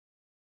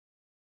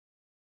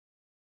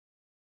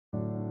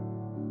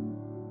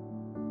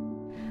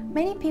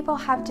Many people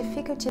have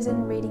difficulties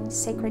in reading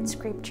sacred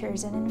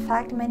scriptures, and in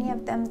fact many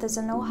of them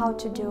doesn't know how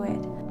to do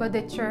it. But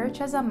the Church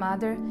as a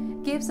mother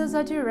gives us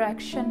a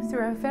direction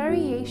through a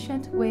very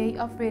ancient way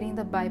of reading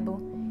the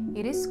Bible.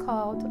 It is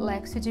called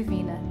Lectio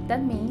Divina,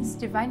 that means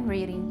divine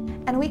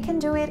reading. And we can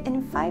do it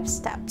in 5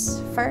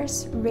 steps.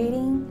 First,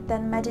 reading,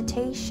 then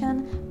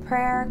meditation,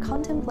 prayer,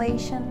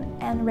 contemplation,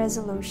 and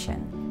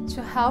resolution.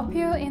 To help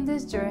you in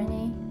this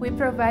journey, we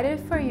provided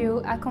for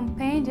you a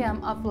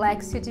compendium of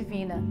Lectio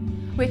Divina,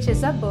 which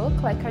is a book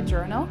like a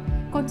journal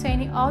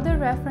containing all the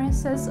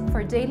references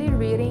for daily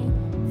reading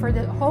for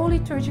the whole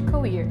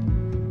liturgical year,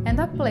 and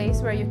a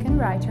place where you can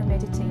write your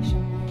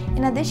meditation.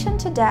 In addition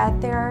to that,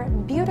 there are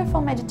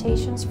beautiful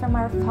meditations from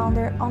our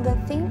founder on the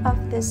theme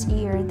of this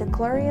year, the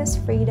glorious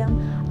freedom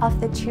of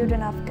the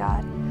children of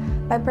God.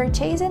 By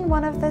purchasing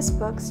one of these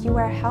books, you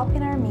are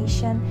helping our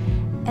mission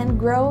and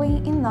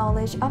growing in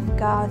knowledge of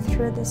God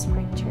through the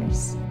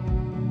scriptures.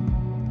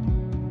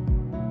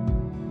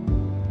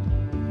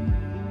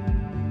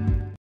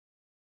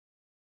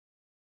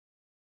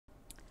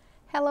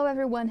 Hello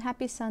everyone,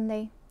 happy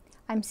Sunday.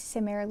 I'm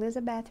Sister Mary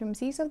Elizabeth from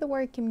Seeds of the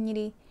Word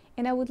community,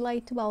 and I would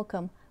like to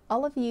welcome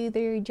all of you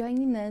that are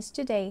joining us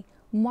today,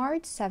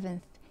 March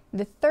 7th,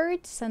 the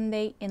 3rd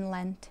Sunday in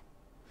Lent.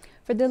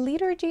 For the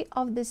liturgy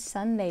of this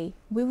Sunday,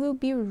 we will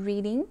be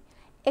reading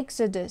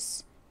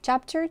Exodus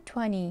chapter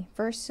 20,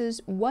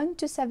 verses 1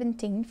 to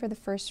 17 for the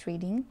first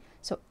reading.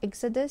 So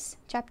Exodus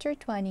chapter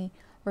 20,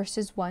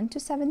 verses 1 to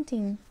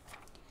 17.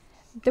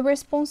 The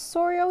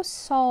responsorial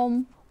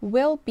psalm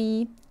will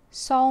be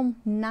Psalm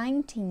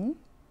 19.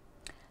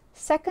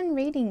 Second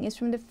reading is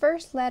from the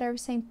first letter of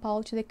St.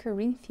 Paul to the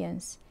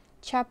Corinthians,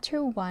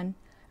 chapter 1,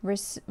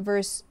 verse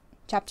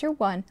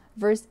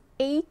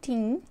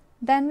 18.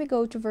 Then we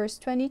go to verse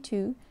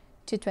 22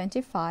 to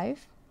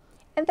 25.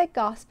 And the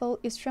gospel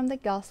is from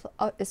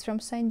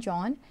St.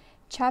 John,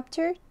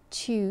 chapter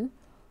 2,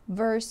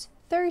 verse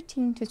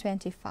 13 to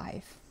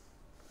 25.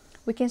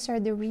 We can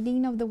start the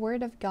reading of the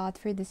Word of God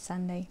for this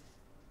Sunday.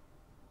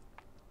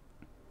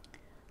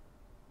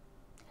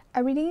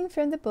 A reading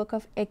from the book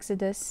of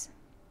Exodus.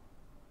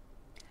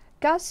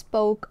 God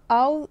spoke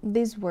all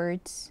these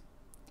words.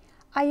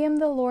 I am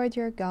the Lord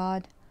your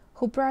God,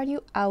 who brought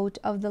you out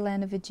of the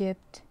land of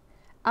Egypt,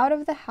 out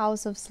of the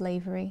house of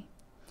slavery.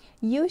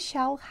 You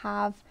shall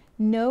have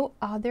no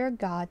other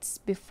gods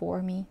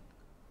before me.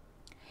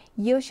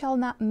 You shall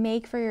not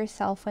make for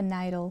yourself an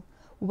idol,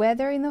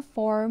 whether in the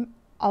form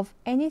of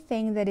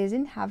anything that is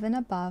in heaven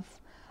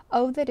above,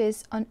 or that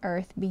is on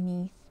earth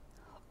beneath,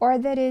 or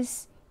that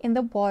is in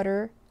the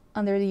water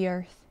under the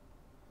earth.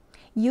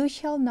 You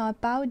shall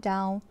not bow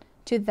down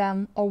to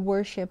them or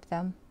worship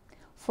them.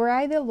 For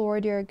I, the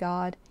Lord your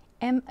God,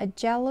 am a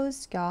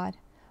jealous God,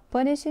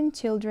 punishing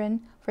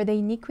children for the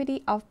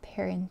iniquity of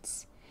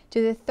parents,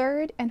 to the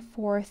 3rd and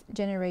 4th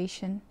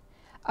generation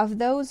of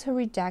those who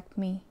reject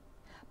me,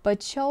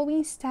 but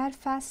showing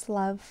steadfast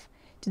love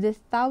to the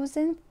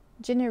 1,000th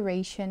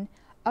generation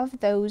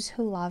of those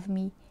who love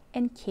me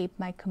and keep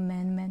my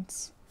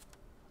commandments.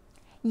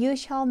 You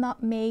shall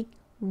not make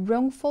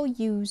wrongful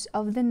use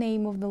of the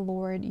name of the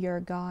Lord your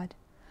God,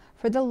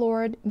 for the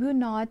Lord will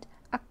not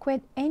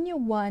acquit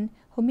anyone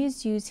who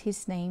misuses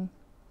his name.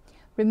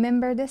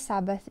 Remember the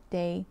Sabbath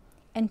day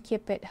and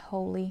keep it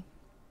holy.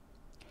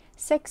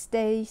 6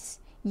 days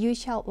you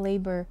shall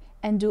labor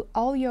and do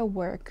all your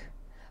work,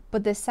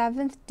 but the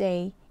 7th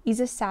day is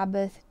a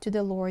Sabbath to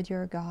the Lord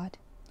your God.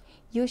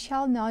 You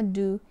shall not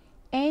do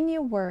any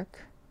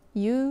work,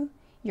 you,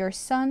 your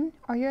son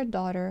or your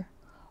daughter,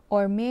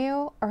 or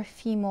male or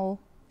female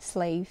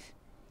slave,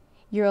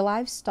 your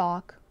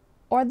livestock,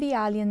 or the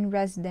alien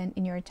resident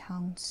in your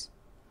towns.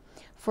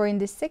 For in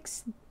the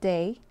 6th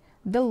day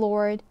the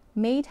Lord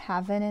made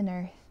heaven and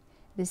earth,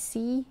 the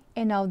sea,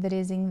 and all that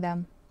is in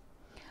them,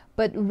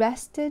 but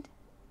rested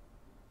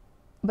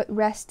the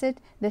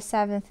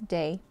 7th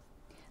day.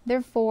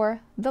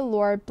 Therefore the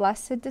Lord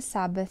blessed the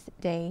Sabbath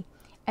day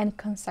and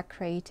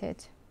consecrated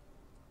it.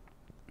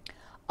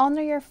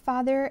 Honor your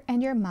father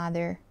and your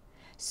mother,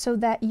 so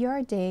that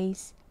your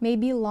days may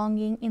be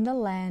longing in the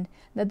land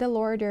that the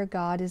Lord your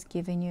God is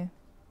giving you.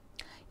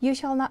 You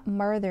shall not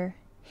murder.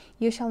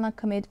 You shall not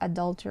commit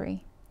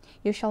adultery.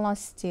 You shall not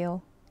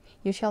steal.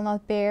 You shall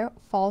not bear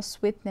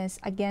false witness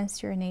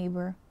against your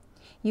neighbor.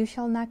 You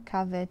shall not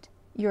covet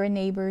your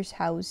neighbor's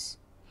house.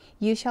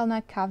 You shall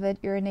not covet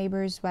your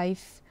neighbor's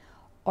wife,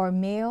 or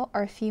male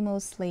or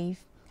female slave,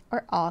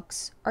 or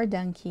ox, or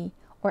donkey,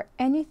 or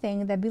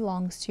anything that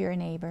belongs to your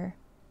neighbor.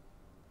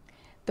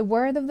 The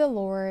word of the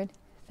Lord.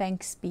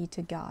 Thanks be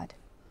to God.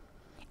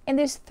 In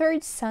this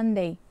 3rd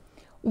Sunday,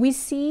 we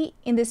see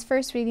in this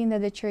first reading that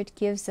the Church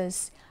gives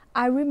us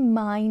a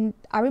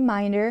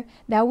reminder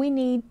that we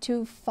need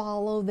to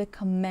follow the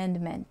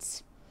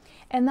commandments.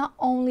 And not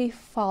only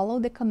follow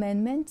the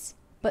commandments,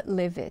 but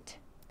live it.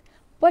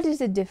 What is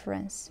the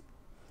difference?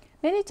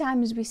 Many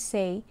times we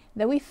say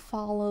that we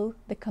follow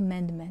the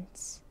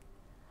commandments,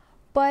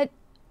 but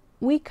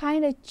we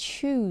kind of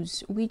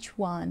choose which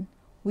one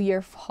we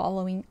are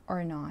following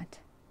or not.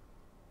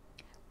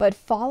 But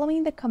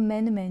following the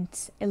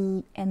commandments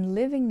and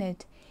living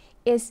it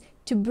is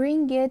to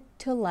bring it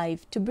to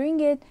life, to bring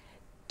it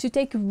to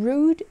take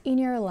root in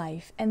your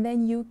life, and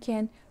then you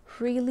can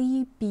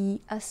really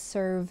be a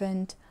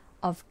servant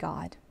of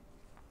God.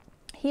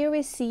 Here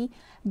we see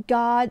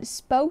God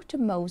spoke to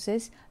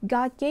Moses.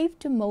 God gave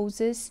to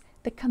Moses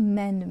the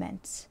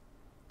commandments,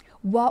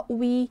 what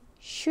we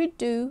should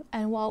do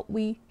and what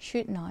we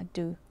should not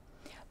do.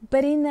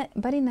 But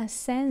in a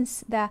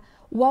sense that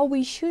what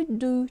we should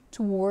do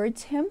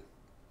towards Him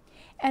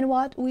and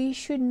what we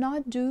should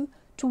not do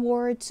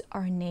towards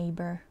our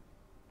neighbor.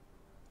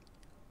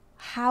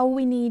 How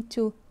we need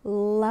to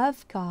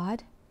love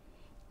God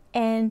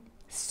and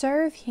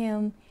serve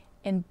Him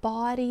in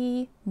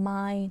body,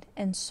 mind,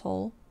 and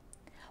soul,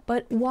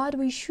 but what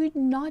we should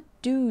not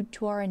do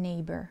to our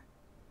neighbor.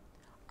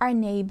 Our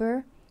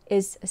neighbor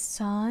is a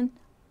son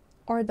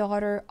or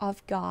daughter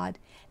of God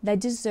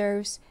that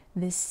deserves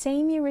the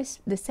same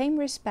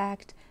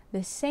respect,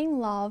 the same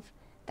love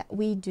that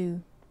we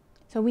do.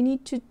 So we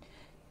need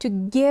to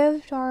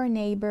give to our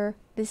neighbor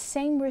the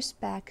same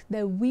respect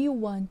that we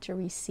want to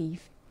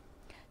receive.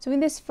 So in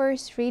this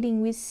first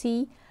reading, we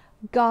see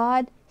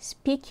God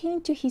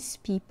speaking to His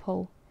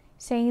people,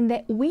 saying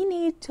that we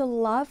need to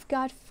love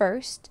God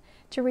first,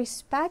 to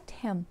respect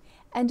Him,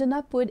 and do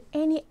not put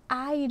any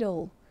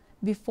idol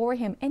before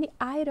Him, any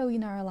idol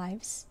in our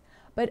lives,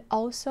 but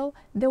also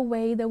the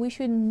way that we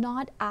should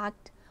not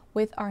act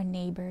with our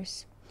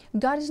neighbors.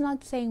 God is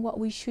not saying what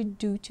we should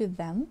do to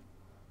them,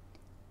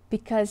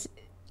 because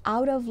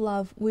out of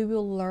love we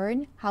will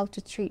learn how to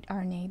treat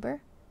our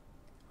neighbor,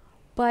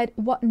 but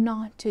what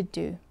not to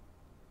do.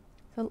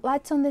 So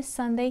let's on this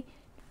Sunday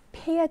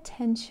pay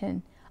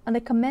attention on the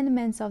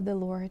commandments of the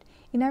Lord,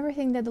 in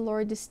everything that the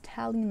Lord is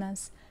telling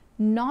us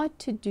not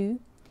to do,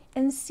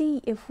 and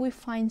see if we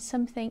find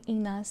something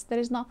in us that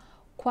is not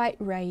quite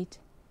right,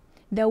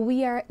 that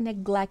we are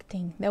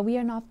neglecting, that we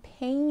are not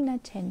paying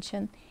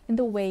attention in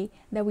the way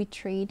that we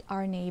treat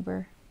our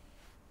neighbor.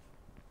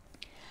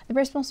 The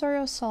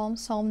responsorial psalm,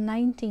 Psalm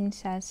 19,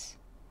 says,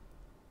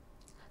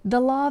 "The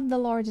law of the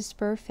Lord is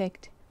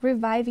perfect,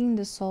 reviving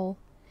the soul.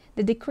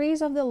 The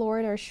decrees of the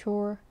Lord are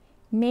sure,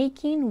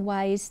 making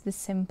wise the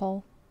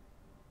simple.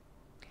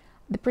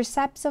 The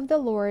precepts of the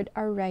Lord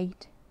are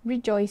right,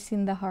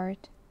 rejoicing the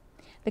heart.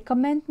 The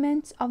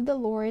commandments of the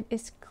Lord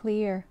is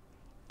clear,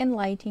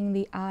 enlightening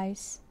the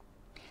eyes.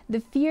 The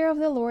fear of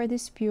the Lord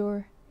is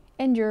pure,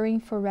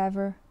 enduring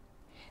forever.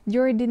 The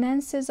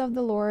ordinances of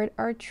the Lord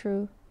are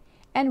true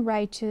and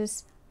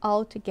righteous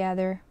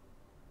altogether.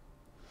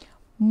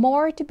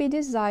 More to be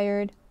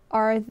desired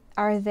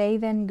are they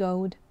than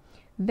gold,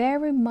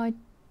 very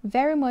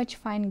much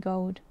fine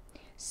gold,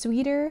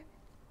 sweeter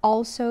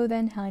also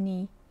than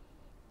honey,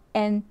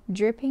 and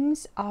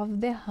drippings of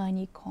the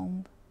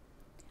honeycomb."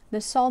 The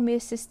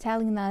psalmist is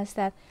telling us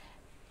that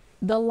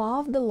the law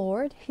of the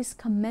Lord, His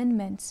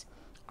commandments,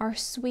 are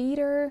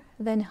sweeter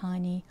than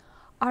honey,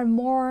 are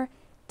more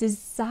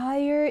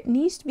desired,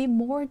 needs to be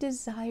more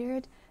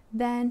desired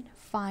than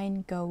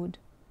fine gold.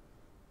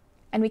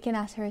 And we can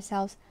ask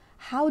ourselves,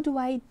 how do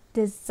I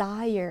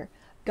desire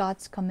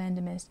God's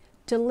commandments,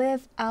 to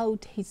live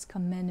out His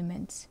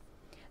commandments?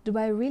 Do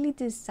I really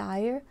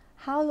desire?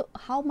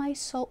 How my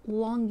soul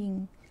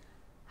longing?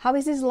 How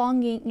is this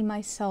longing in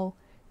my soul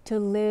to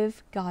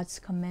live God's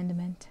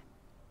commandment?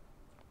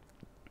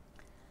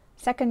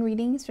 Second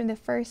reading is from the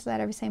first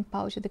letter of St.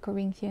 Paul to the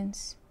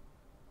Corinthians.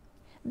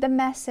 The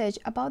message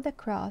about the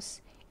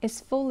cross is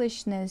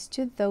foolishness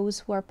to those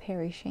who are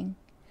perishing,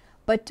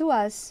 but to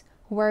us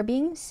who are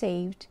being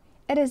saved,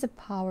 it is the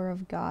power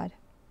of God.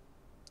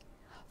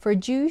 For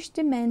Jews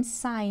demand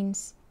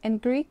signs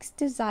and Greeks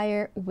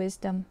desire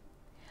wisdom,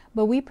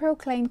 but we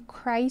proclaim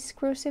Christ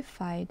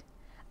crucified,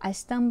 a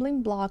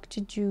stumbling block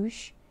to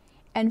Jews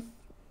and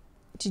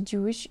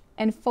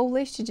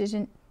foolish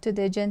to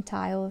the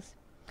Gentiles.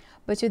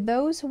 But to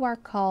those who are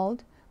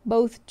called,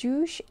 both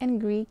Jews and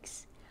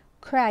Greeks,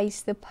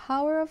 Christ the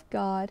power of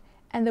God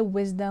and the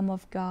wisdom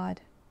of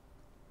God.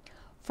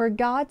 For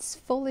God's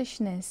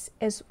foolishness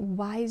is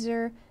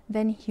wiser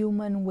than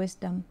human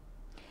wisdom,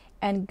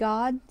 and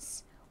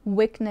God's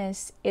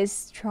weakness is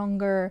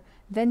stronger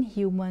than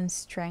human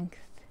strength.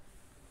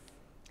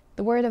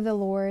 The word of the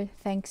Lord,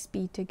 thanks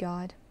be to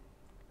God.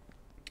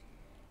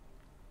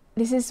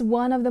 This is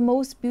one of the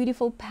most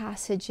beautiful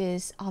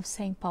passages of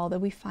St. Paul that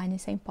we find in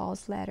St.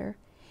 Paul's letter.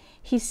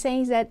 He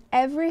says that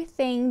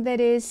everything that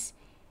is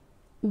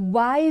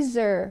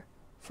wiser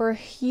for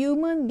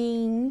human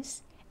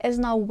beings is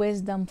not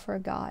wisdom for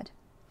God,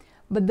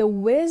 but the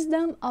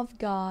wisdom of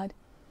God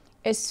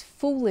is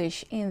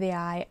foolish in the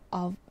eye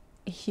of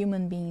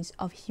human beings,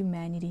 of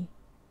humanity.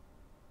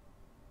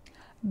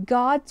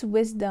 God's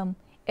wisdom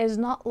is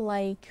not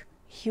like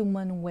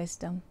human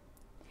wisdom,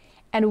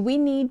 and we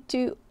need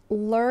to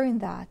learn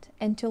that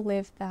and to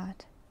live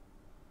that.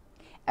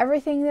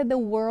 Everything that the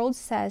world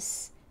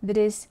says that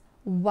is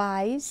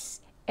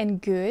wise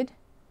and good,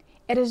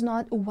 it is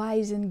not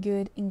wise and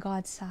good in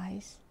God's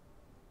eyes.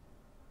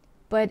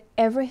 But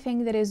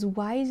everything that is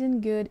wise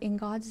and good in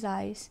God's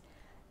eyes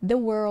the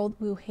world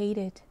will hate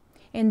it.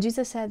 And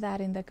Jesus said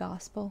that in the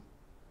gospel.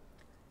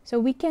 So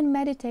we can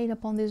meditate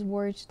upon these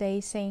words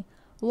today, saying,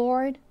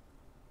 Lord,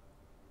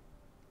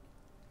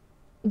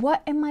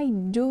 what am I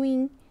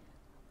doing?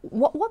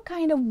 What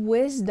kind of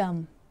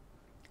wisdom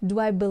do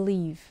I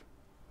believe?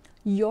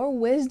 Your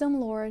wisdom,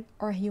 Lord,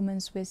 or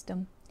human's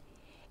wisdom?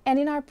 And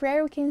in our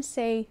prayer we can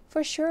say,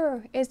 for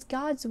sure, it's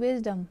God's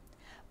wisdom.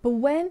 But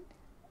when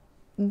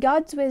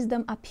God's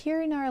wisdom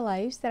appear in our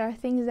lives, that are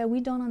things that we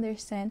don't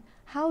understand,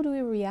 how do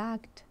we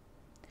react?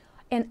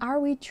 And are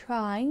we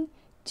trying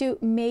to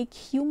make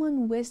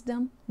human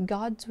wisdom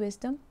God's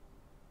wisdom?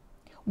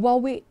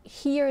 While we're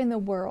here in the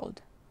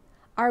world,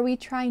 are we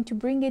trying to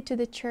bring it to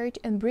the church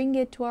and bring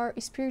it to our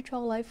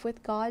spiritual life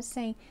with God,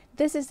 saying,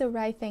 this is the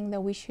right thing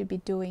that we should be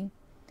doing,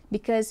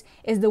 because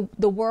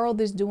the world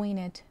is doing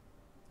it?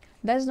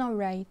 That's not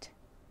right.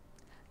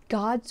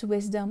 God's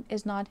wisdom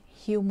is not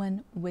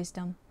human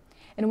wisdom.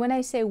 And when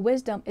I say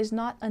wisdom, it's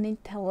not an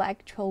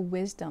intellectual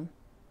wisdom.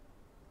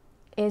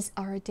 It's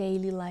our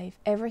daily life.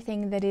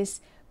 Everything that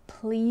is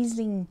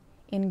pleasing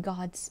in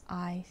God's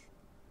eyes.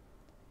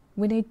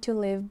 We need to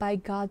live by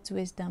God's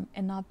wisdom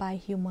and not by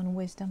human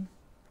wisdom.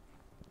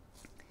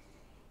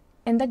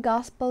 In the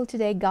Gospel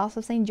today,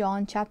 Gospel of St.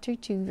 John, chapter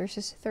 2,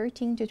 verses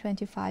 13 to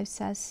 25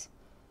 says,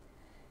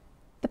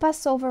 the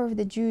Passover of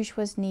the Jews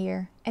was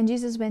near, and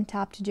Jesus went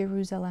up to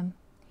Jerusalem.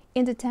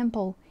 In the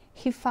temple,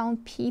 he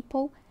found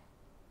people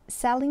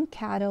selling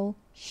cattle,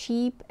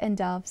 sheep, and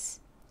doves,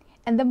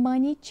 and the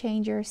money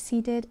changers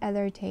seated at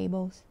their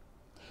tables.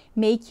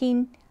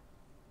 Making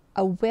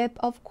a whip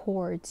of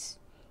cords,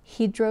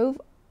 he drove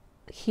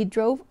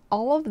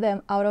all of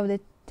them out of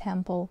the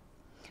temple,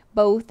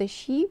 both the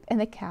sheep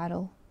and the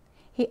cattle.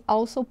 He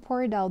also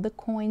poured out the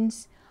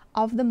coins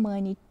of the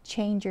money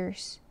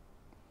changers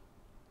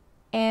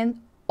and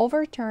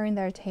overturned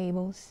their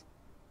tables.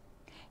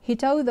 He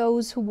told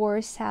those who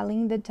were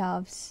selling the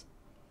doves,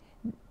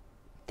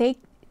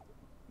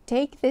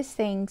 Take these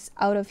things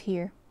out of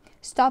here.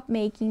 Stop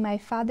making my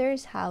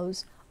Father's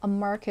house a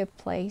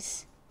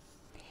marketplace.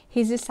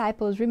 His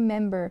disciples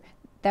remembered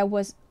that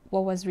was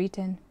what was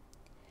written.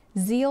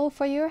 Zeal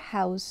for your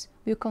house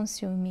will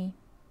consume me.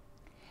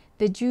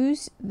 The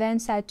Jews then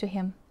said to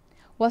him,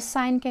 what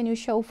sign can you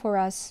show for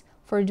us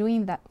for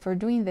doing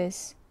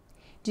this?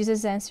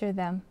 Jesus answered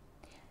them,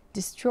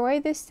 destroy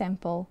this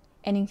temple,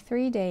 and in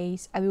 3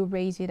 days I will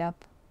raise it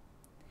up.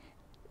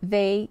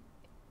 They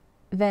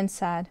then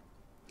said,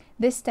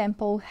 this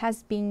temple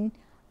has been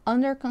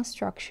under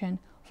construction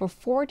for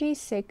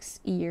 46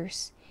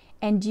 years,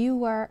 and you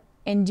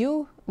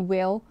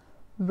will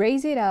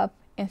raise it up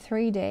in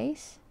 3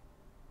 days?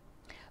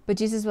 But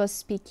Jesus was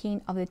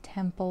speaking of the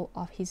temple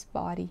of his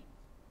body.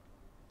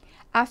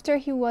 After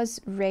he was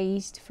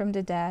raised from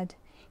the dead,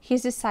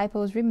 his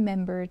disciples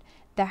remembered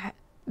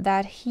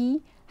that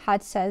he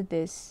had said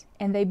this,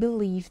 and they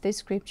believed the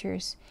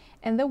scriptures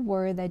and the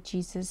word that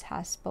Jesus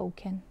has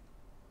spoken.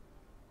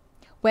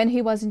 When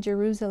he was in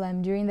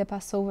Jerusalem during the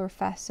Passover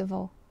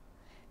festival,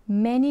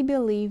 many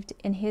believed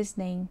in his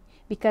name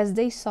because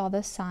they saw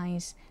the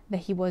signs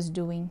that he was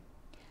doing.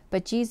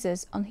 But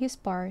Jesus, on his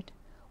part,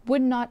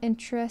 would not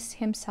entrust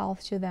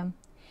himself to them,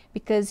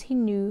 because he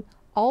knew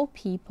all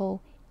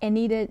people and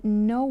needed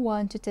no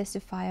one to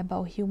testify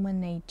about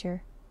human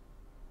nature.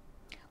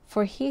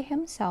 For he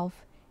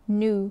himself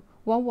knew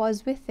what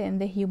was within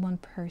the human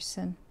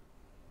person.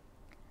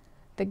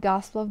 The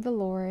Gospel of the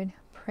Lord.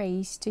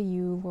 Praise to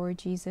you, Lord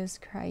Jesus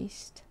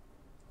Christ.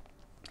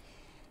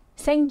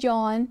 St.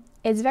 John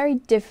is very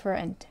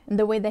different in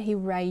the way that he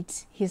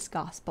writes his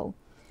Gospel.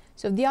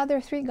 So the other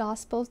 3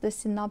 Gospels, the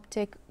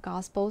Synoptic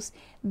Gospels,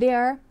 they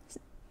are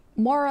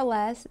more or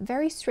less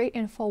very straight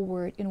and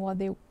forward in what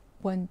they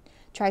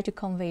try to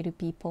convey to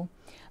people.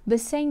 But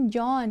St.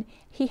 John,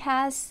 he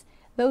has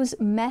those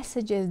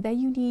messages that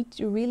you need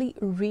to really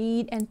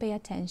read and pay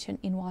attention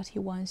in what he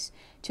wants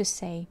to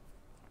say.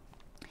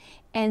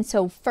 And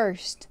so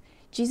first,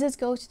 Jesus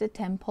goes to the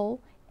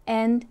temple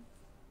and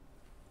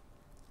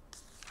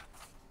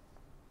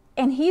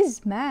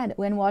he's mad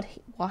when what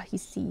he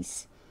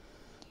sees.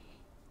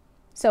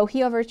 So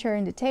he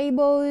overturned the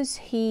tables,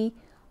 he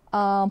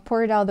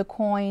poured out the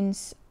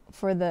coins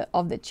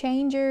of the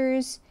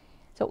changers.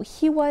 So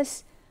he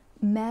was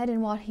mad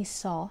in what he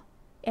saw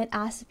and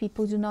asked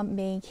people to not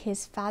make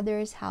his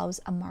Father's house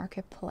a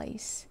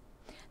marketplace.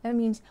 That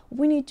means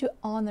we need to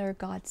honor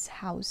God's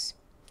house.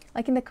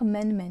 Like in the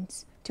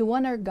commandments, to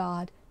honor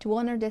God, to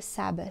honor the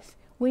Sabbath,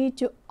 we need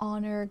to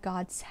honor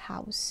God's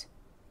house.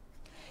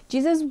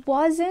 Jesus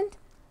wasn't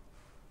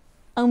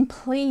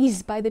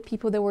unpleased by the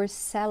people that were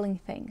selling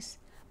things,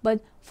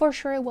 but for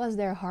sure it was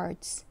their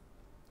hearts.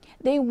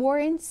 They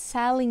weren't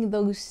selling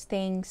those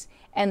things,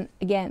 and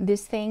again,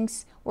 these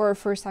things were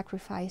for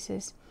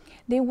sacrifices.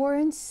 They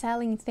weren't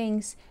selling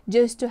things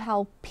just to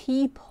help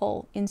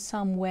people in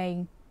some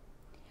way.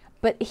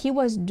 But he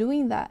was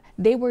doing that.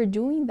 They were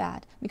doing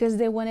that because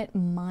they wanted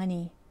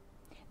money.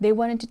 They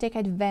wanted to take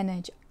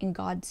advantage of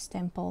God's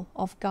temple.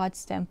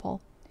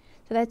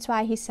 So that's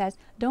why he says,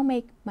 don't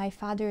make my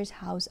Father's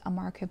house a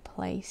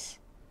marketplace.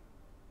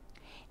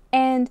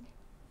 And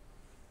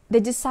the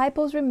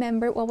disciples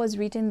remembered what was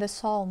written in the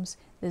Psalms,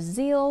 "The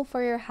zeal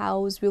for your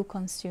house will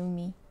consume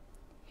me."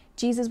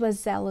 Jesus was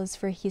zealous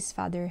for his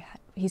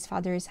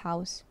father's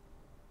house.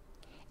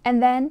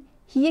 And then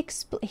he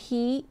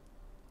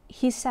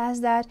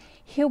says that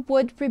he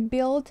would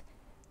rebuild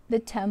the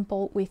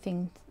temple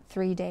within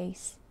 3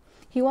 days.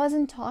 He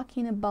wasn't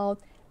talking about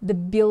the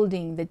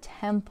building, the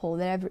temple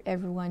that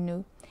everyone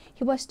knew.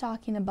 He was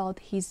talking about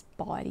his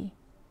body.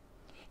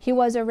 He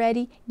was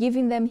already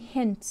giving them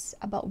hints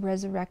about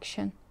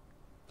resurrection.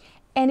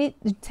 And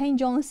St.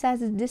 John says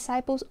the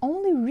disciples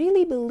only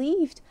really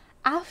believed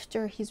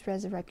after his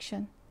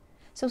resurrection.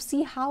 So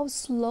see how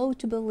slow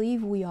to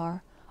believe we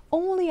are.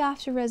 Only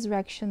after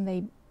resurrection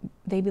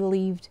they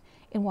believed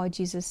in what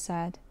Jesus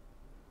said.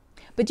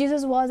 But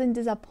Jesus wasn't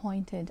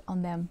disappointed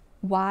on them.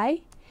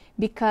 Why?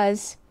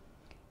 Because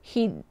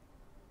he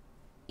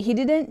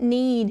didn't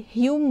need a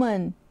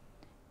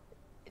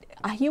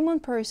human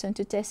person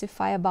to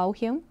testify about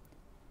him,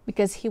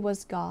 because he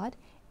was God,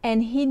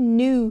 and he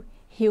knew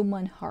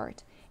human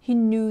heart. He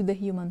knew the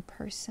human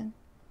person.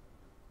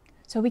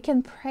 So we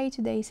can pray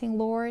today saying,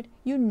 Lord,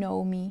 you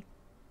know me.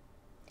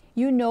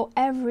 You know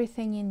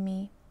everything in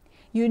me.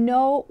 You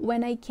know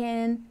when I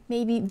can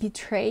maybe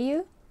betray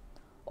you,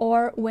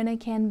 or when I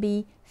can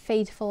be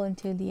faithful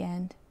until the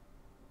end.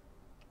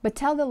 But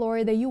tell the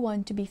Lord that you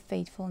want to be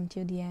faithful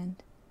until the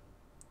end.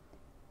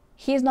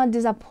 He is not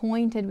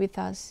disappointed with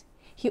us.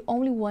 He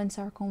only wants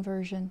our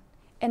conversion.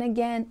 And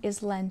again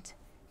is Lent,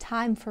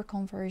 time for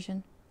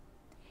conversion.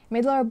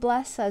 May the Lord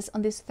bless us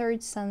on this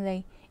third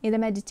Sunday in the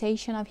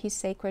meditation of His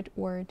sacred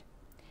word,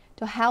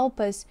 to help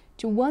us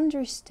to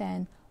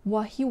understand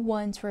what He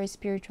wants for our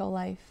spiritual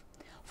life,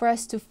 for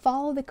us to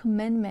follow the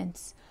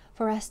commandments,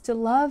 for us to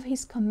love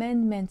His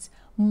commandments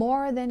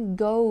more than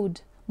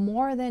gold,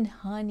 more than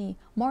honey,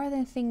 more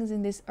than things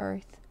in this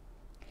earth.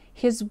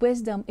 His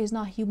wisdom is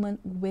not human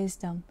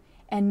wisdom,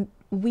 and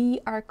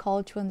we are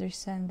called to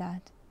understand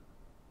that.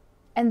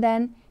 And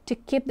then to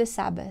keep the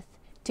Sabbath,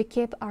 to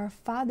keep our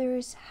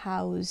Father's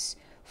house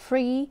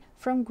free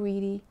from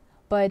greedy,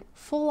 but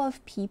full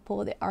of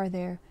people that are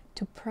there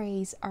to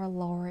praise our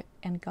Lord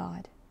and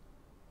God.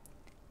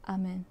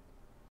 Amen.